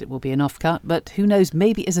broadcast it will be an offcut. But who knows,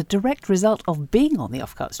 maybe as a direct result of being on the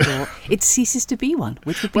offcuts drawer, it ceases to be one,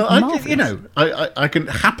 which would be marvellous. I can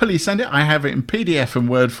happily send it. I have it in PDF and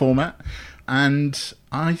Word format. and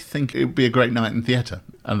I think it would be a great night in theatre,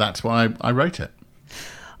 and that's why I wrote it.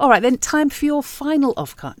 All right, then, time for your final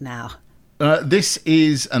offcut now. This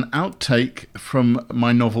is an outtake from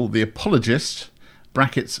my novel The Apologist,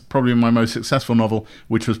 brackets, probably my most successful novel,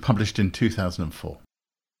 which was published in 2004.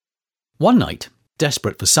 One night,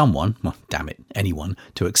 desperate for someone, well, damn it, anyone,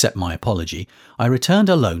 to accept my apology, I returned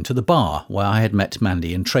alone to the bar where I had met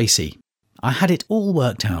Mandy and Tracy. I had it all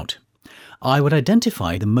worked out. I would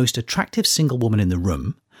identify the most attractive single woman in the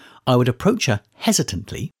room. I would approach her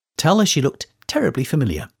hesitantly, tell her she looked terribly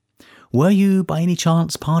familiar. Were you, by any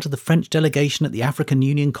chance, part of the French delegation at the African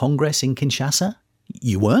Union Congress in Kinshasa?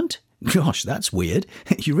 You weren't? Gosh, that's weird.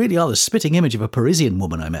 You really are the spitting image of a Parisian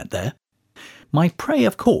woman I met there. My prey,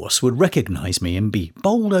 of course, would recognise me and be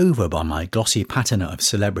bowled over by my glossy patina of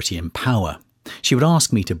celebrity and power. She would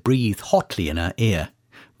ask me to breathe hotly in her ear.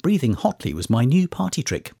 Breathing hotly was my new party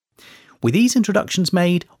trick. With these introductions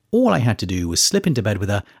made, all I had to do was slip into bed with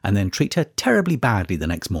her and then treat her terribly badly the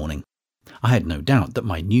next morning. I had no doubt that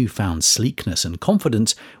my newfound sleekness and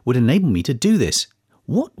confidence would enable me to do this.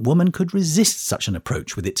 What woman could resist such an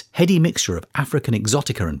approach with its heady mixture of African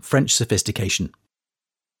exotica and French sophistication?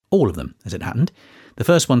 All of them, as it happened. The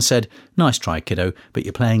first one said, "Nice try, kiddo, but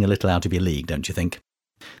you're playing a little out of your league, don't you think?"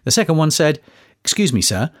 The second one said, "Excuse me,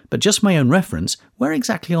 sir, but just my own reference, where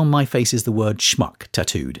exactly on my face is the word schmuck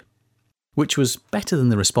tattooed?" Which was better than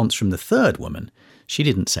the response from the third woman. She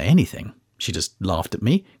didn't say anything. She just laughed at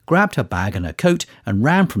me, grabbed her bag and her coat, and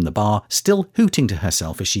ran from the bar, still hooting to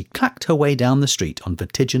herself as she clacked her way down the street on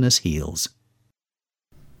vertiginous heels.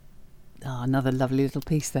 Oh, another lovely little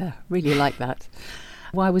piece there. Really like that.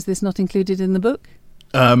 Why was this not included in the book?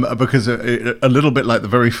 Because a little bit like the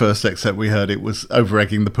very first excerpt we heard, it was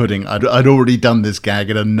over-egging the pudding. I'd already done this gag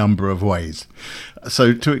in a number of ways.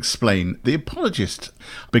 So to explain, The Apologist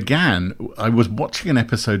began, I was watching an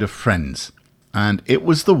episode of Friends, and it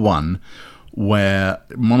was the one where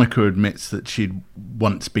Monica admits that she'd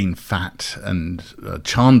once been fat, and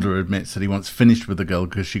Chandler admits that he once finished with the girl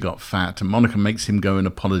because she got fat, and Monica makes him go and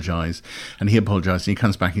apologise, and he apologises, and he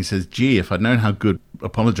comes back and he says, "Gee, if I'd known how good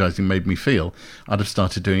apologising made me feel, I'd have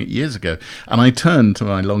started doing it years ago." And I turned to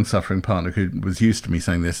my long-suffering partner, who was used to me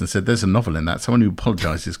saying this, and said, "There's a novel in that, someone who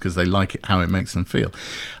apologises because they like it, how it makes them feel."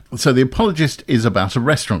 So The Apologist is about a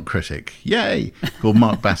restaurant critic, yay, called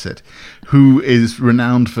Mark Bassett, who is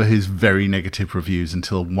renowned for his very negative reviews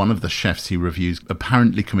until one of the chefs he reviews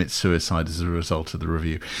apparently commits suicide as a result of the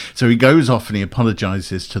review. So he goes off and he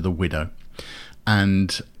apologises to the widow.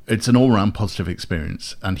 And it's an all-round positive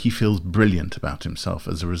experience, and he feels brilliant about himself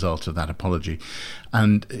as a result of that apology.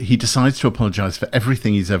 And he decides to apologise for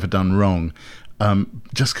everything he's ever done wrong,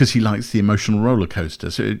 just because he likes the emotional roller coaster.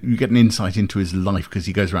 So you get an insight into his life because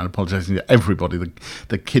he goes around apologising to everybody.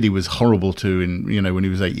 The kid he was horrible to when he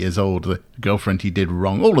was 8 years old, the girlfriend he did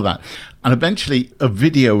wrong, all of that. And eventually a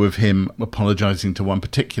video of him apologising to one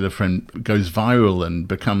particular friend goes viral and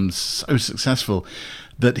becomes so successful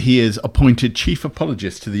that he is appointed chief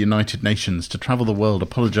apologist to the United Nations to travel the world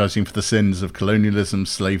apologising for the sins of colonialism,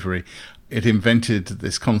 slavery. It invented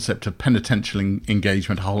this concept of penitential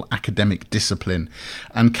engagement, a whole academic discipline,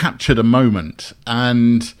 and captured a moment.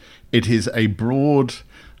 And it is a broad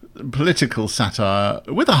political satire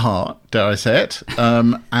with a heart, dare I say it,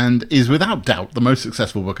 and is without doubt the most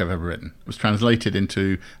successful book I've ever written. It was translated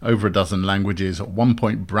into over a dozen languages. At one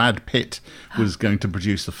point, Brad Pitt was going to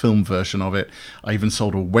produce the film version of it. I even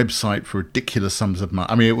sold a website for ridiculous sums of money.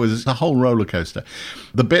 I mean, it was a whole roller coaster.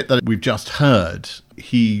 The bit that we've just heard,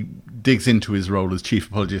 he digs into his role as chief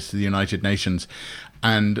apologist to the United Nations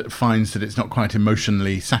and finds that it's not quite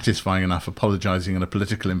emotionally satisfying enough apologising in a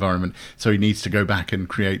political environment, so he needs to go back and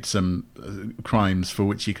create some crimes for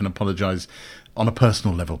which he can apologise on a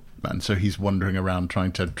personal level. And so he's wandering around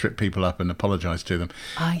trying to trip people up and apologise to them.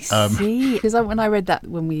 I see. Because when I read that,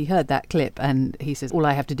 when we heard that clip, and he says, all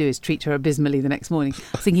I have to do is treat her abysmally the next morning,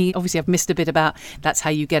 I was thinking, obviously I've missed a bit about that's how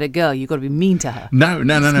you get a girl. You've got to be mean to her. No.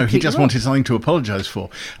 He just wanted something to apologise for.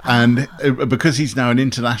 And because he's now an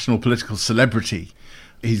international political celebrity,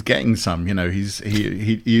 he's getting some,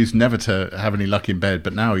 he used never to have any luck in bed,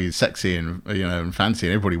 but now he's sexy and, and fancy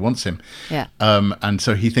and everybody wants him. Yeah. And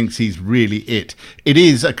so he thinks he's really it. It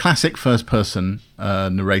is a classic first-person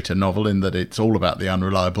narrator novel in that it's all about the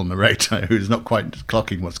unreliable narrator who's not quite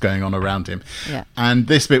clocking what's going on around him. Yeah. And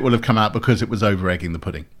this bit will have come out because it was over-egging the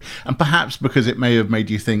pudding. And perhaps because it may have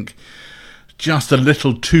made you think just a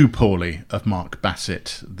little too poorly of Mark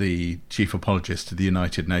Bassett, the chief apologist to the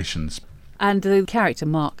United Nations. And the character,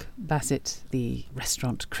 Mark Bassett, the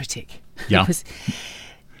restaurant critic. Yeah.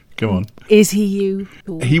 Go on. Is he you?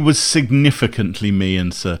 He was significantly me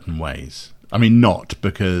in certain ways. I mean, not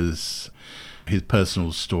because his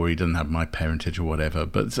personal story, doesn't have my parentage or whatever,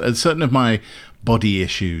 but certain of my body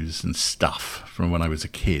issues and stuff from when I was a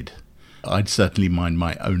kid, I'd certainly mind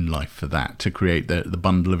my own life for that, to create the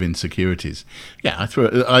bundle of insecurities. Yeah,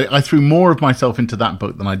 I threw more of myself into that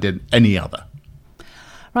book than I did any other.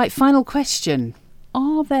 Right, final question.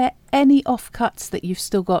 Are there any offcuts that you've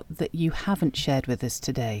still got that you haven't shared with us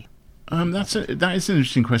today? That is an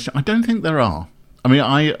interesting question. I don't think there are. I mean,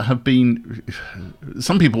 I have been...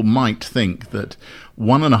 Some people might think that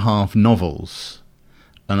 1.5 novels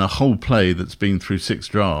and a whole play that's been through 6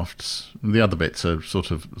 drafts, the other bits are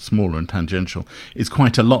sort of smaller and tangential, is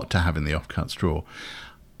quite a lot to have in the offcuts drawer.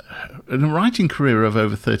 In a writing career of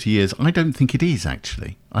over 30 years, I don't think it is,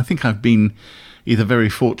 actually. I think I've been either very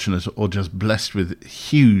fortunate or just blessed with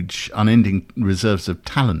huge, unending reserves of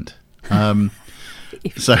talent.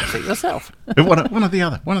 If you say it yourself. one or the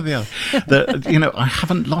other. I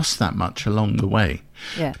haven't lost that much along the way.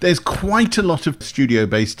 Yeah. There's quite a lot of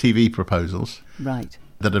studio-based TV proposals. Right.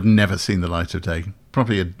 That have never seen the light of day.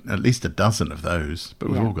 Probably at least a dozen of those, but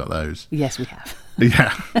we've all got those. Yes, we have.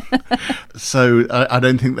 Yeah. So I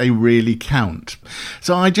don't think they really count.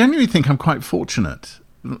 So I genuinely think I'm quite fortunate.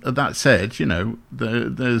 That said,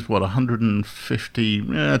 there's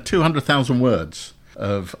 150, 200,000 words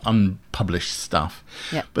of unpublished stuff.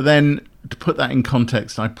 Yep. But then, to put that in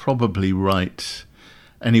context, I probably write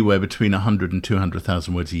anywhere between 100 and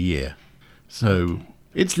 200,000 words a year. So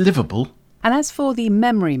it's livable. And as for the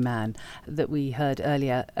Memory Man that we heard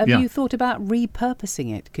earlier, have you thought about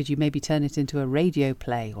repurposing it? Could you maybe turn it into a radio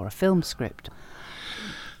play or a film script?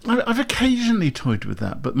 I've occasionally toyed with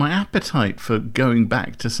that, but my appetite for going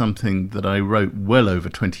back to something that I wrote well over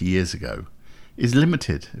 20 years ago is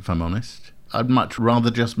limited, if I'm honest. I'd much rather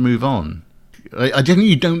just move on. I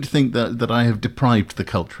genuinely don't think that I have deprived the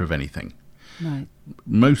culture of anything. Right.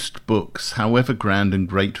 Most books, however grand and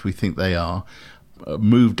great we think they are,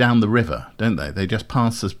 move down the river, don't they? They just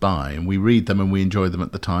pass us by, and we read them and we enjoy them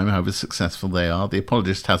at the time, however successful they are. The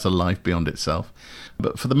Apologist has a life beyond itself.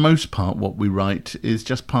 But for the most part, what we write is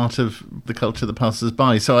just part of the culture that passes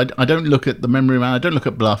by. So I don't look at The Memory Man, I don't look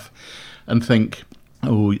at Bluff and think,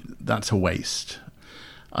 oh, that's a waste.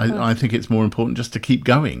 I think it's more important just to keep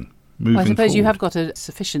going. I suppose forward. You have got a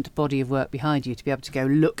sufficient body of work behind you to be able to go,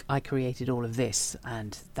 look, I created all of this,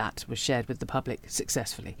 and that was shared with the public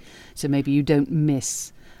successfully. So maybe you don't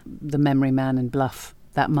miss The Memory Man and Bluff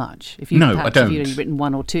that much. If you I don't. If you'd only written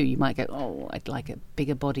 1 or 2, you might go, oh, I'd like a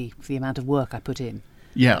bigger body for the amount of work I put in.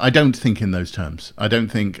 Yeah, I don't think in those terms. I don't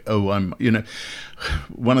think, one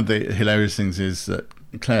of the hilarious things is that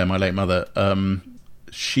Claire, my late mother,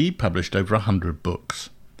 she published over 100 books.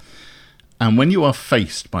 And when you are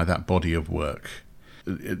faced by that body of work,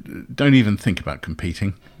 don't even think about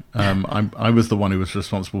competing. I was the one who was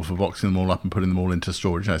responsible for boxing them all up and putting them all into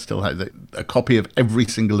storage. I still have a copy of every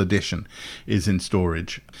single edition is in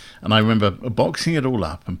storage. And I remember boxing it all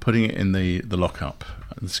up and putting it in the lockup,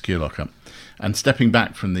 the secure lockup, and stepping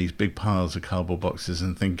back from these big piles of cardboard boxes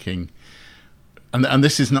and thinking... And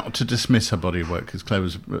this is not to dismiss her body of work, because Claire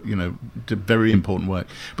was, did very important work,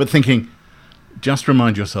 but thinking... Just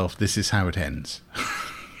remind yourself this is how it ends.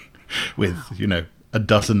 With, a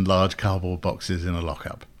dozen large cardboard boxes in a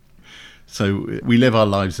lockup. So we live our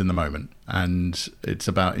lives in the moment, and it's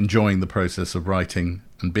about enjoying the process of writing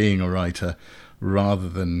and being a writer rather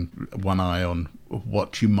than one eye on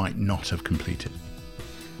what you might not have completed.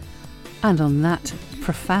 And on that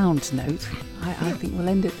profound note, I think we'll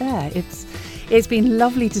end it there. It's been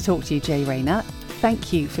lovely to talk to you, Jay Rayner.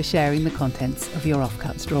 Thank you for sharing the contents of your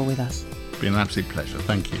Offcuts drawer with us. Been an absolute pleasure.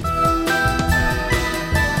 Thank you.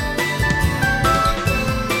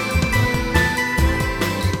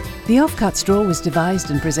 The Offcuts drawer was devised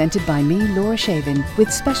and presented by me, Laura Shavin,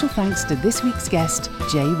 with special thanks to this week's guest,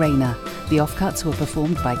 Jay Rayner. The Offcuts were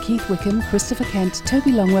performed by Keith Wickham, Christopher Kent,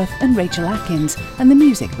 Toby Longworth and Rachel Atkins, and the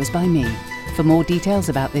music was by me. For more details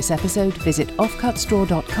about this episode, visit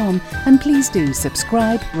offcutsdrawer.com, and please do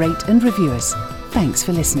subscribe, rate and review us. Thanks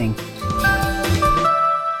for listening.